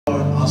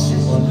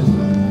awesome, wonderful.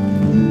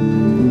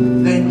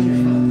 Thank you,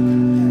 Father,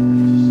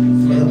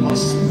 for the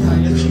awesome God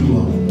that you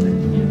are.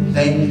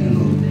 Thank you,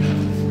 Lord.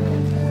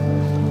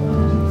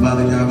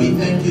 Father God, we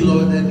thank you,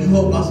 Lord, that New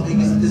Hope Las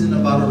Vegas isn't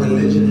about a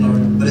religion,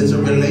 Lord, but it's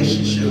a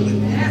relationship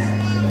with you.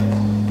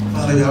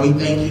 Father God, we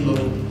thank you,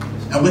 Lord.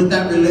 And with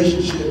that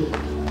relationship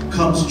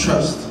comes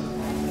trust.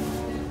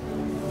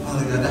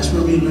 Father God, that's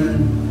where we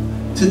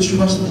learn to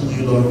trust in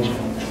you, Lord,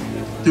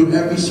 through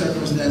every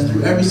circumstance,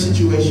 through every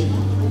situation.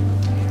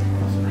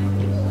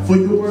 For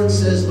your word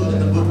says, Lord, in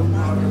the book of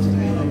Proverbs 3,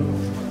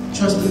 Lord,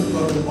 trust in the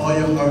Lord with all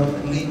your heart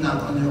and lean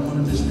not on your own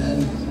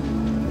understanding.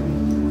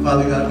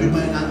 Father God, we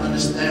might not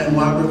understand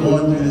why we're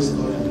going through this,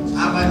 Lord.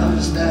 I might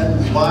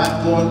understand why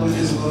I'm going through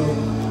this, Lord.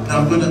 And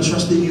I'm going to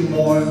trust in you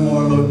more and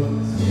more, Lord.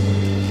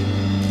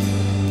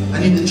 I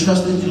need to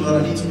trust in you,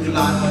 Lord. I need to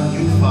rely on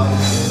you, Father.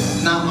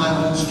 Not my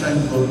own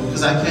strength, Lord,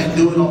 because I can't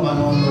do it on my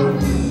own, Lord.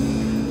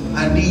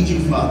 I need you,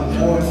 Father,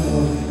 more and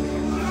more.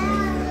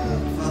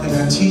 Father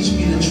God, teach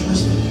me to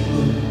trust in you,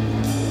 Lord.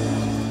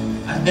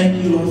 I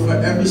thank you, Lord, for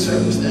every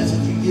circumstance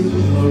that you give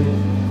me, Lord,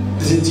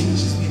 because it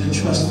teaches me to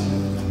trust you.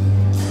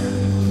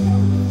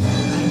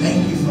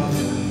 Thank you,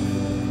 Father.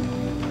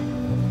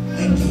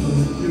 Thank you,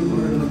 Lord, for your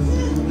word, Lord, for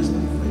your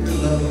wisdom, for your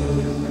love, Lord,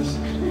 for your mercy.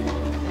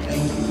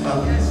 Thank you,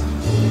 Father.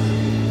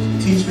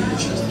 Teach me to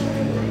trust you,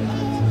 Lord.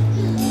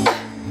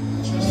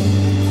 Trust you.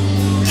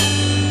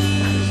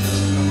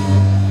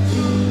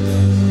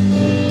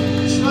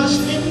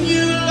 Trust in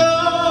you,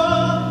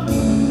 Lord.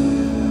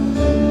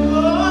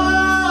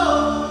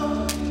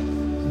 Oh,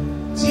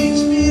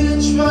 teach me to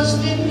trust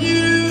in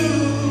you.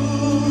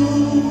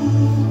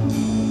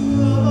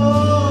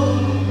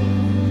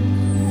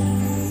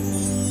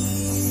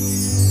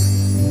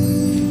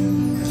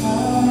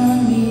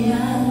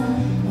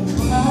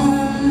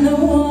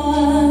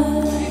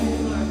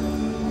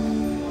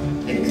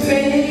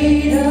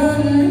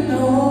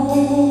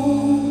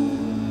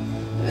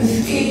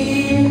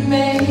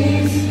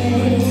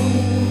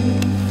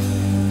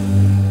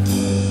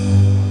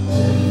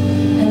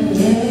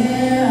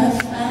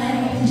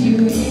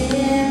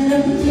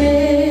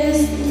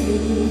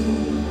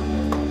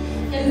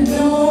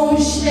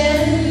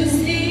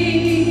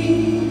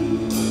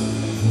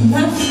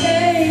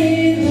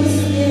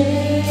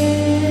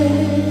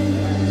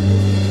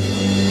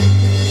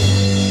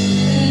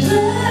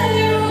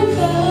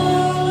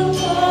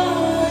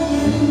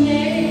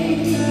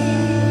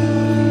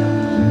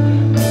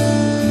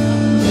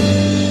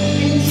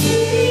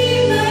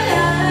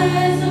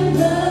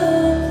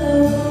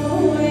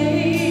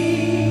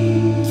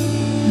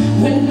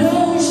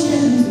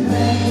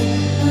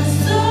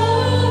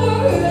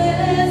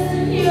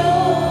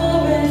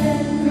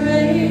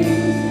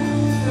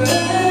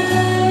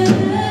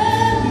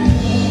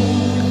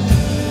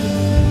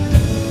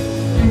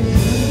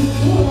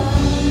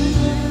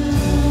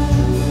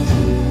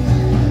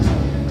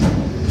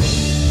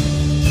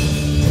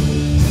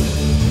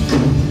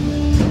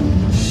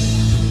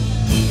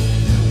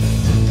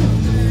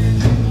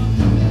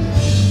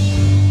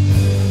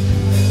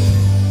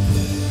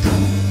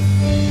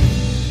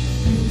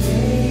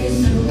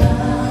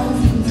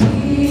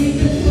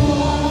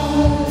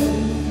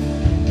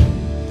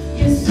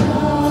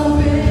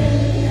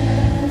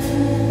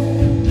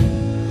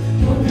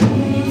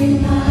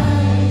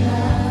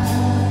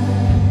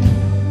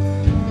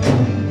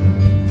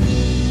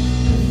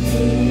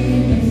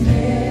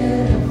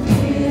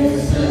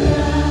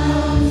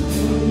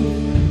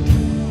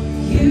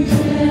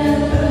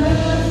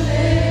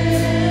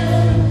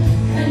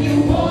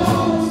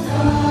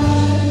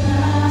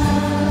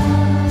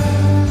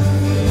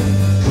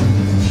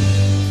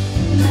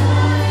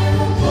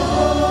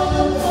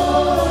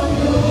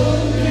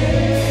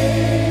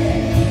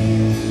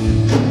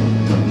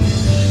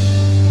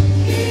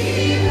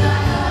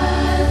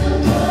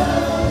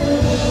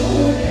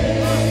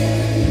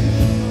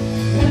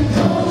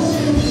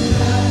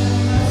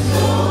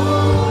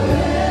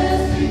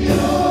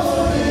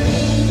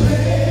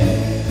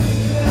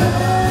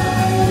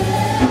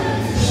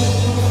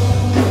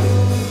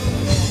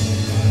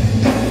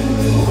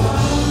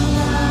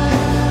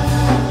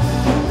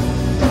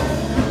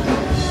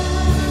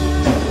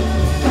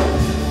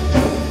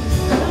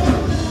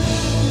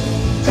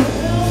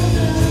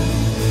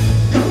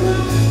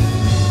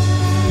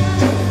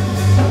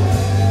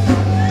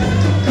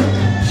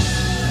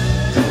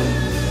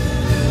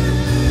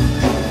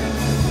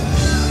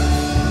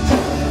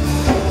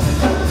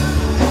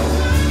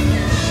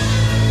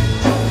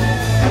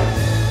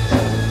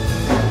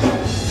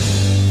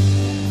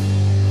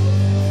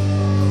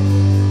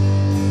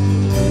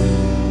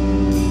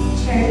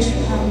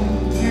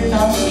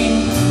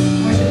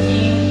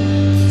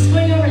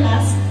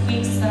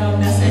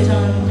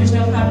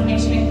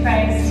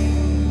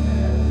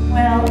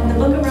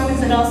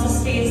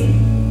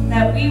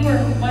 we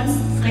were once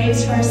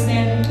slaves to our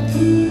sin,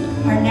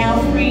 are now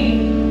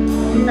free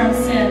from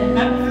sin.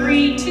 Not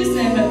free to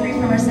sin, but free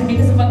from our sin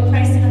because of what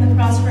Christ did on the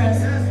cross for us.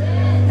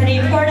 That He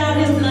poured out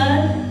His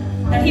blood,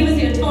 that He was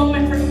the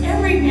atonement for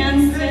every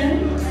man's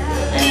sin, and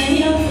that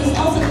He was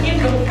also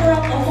able to pour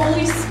out the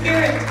Holy Spirit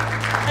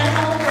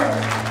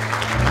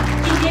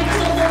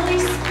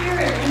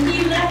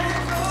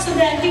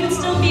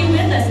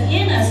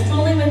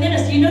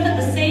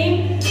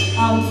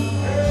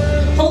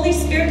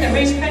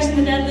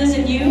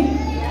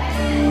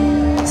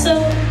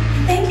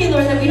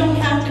Lord, that we don't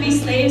have to be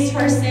slaves to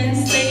our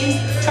sins, slaves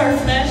to our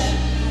flesh,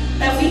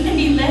 that we can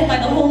be led by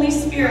the Holy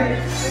Spirit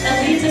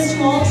that leads us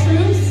to all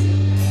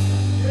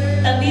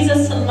truth, that leads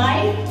us to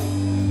life,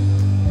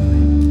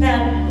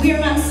 that we are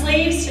not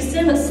slaves to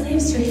sin, but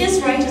slaves to His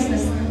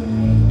righteousness.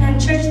 And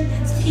church,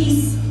 that's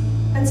peace.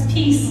 That's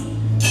peace.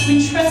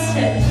 We trust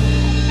Him.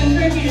 I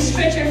encourage you to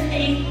stretch your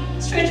faith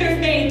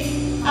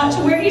out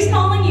to where He's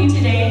calling you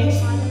today.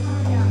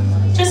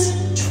 Just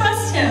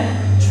trust Him.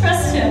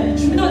 Trust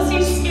Him.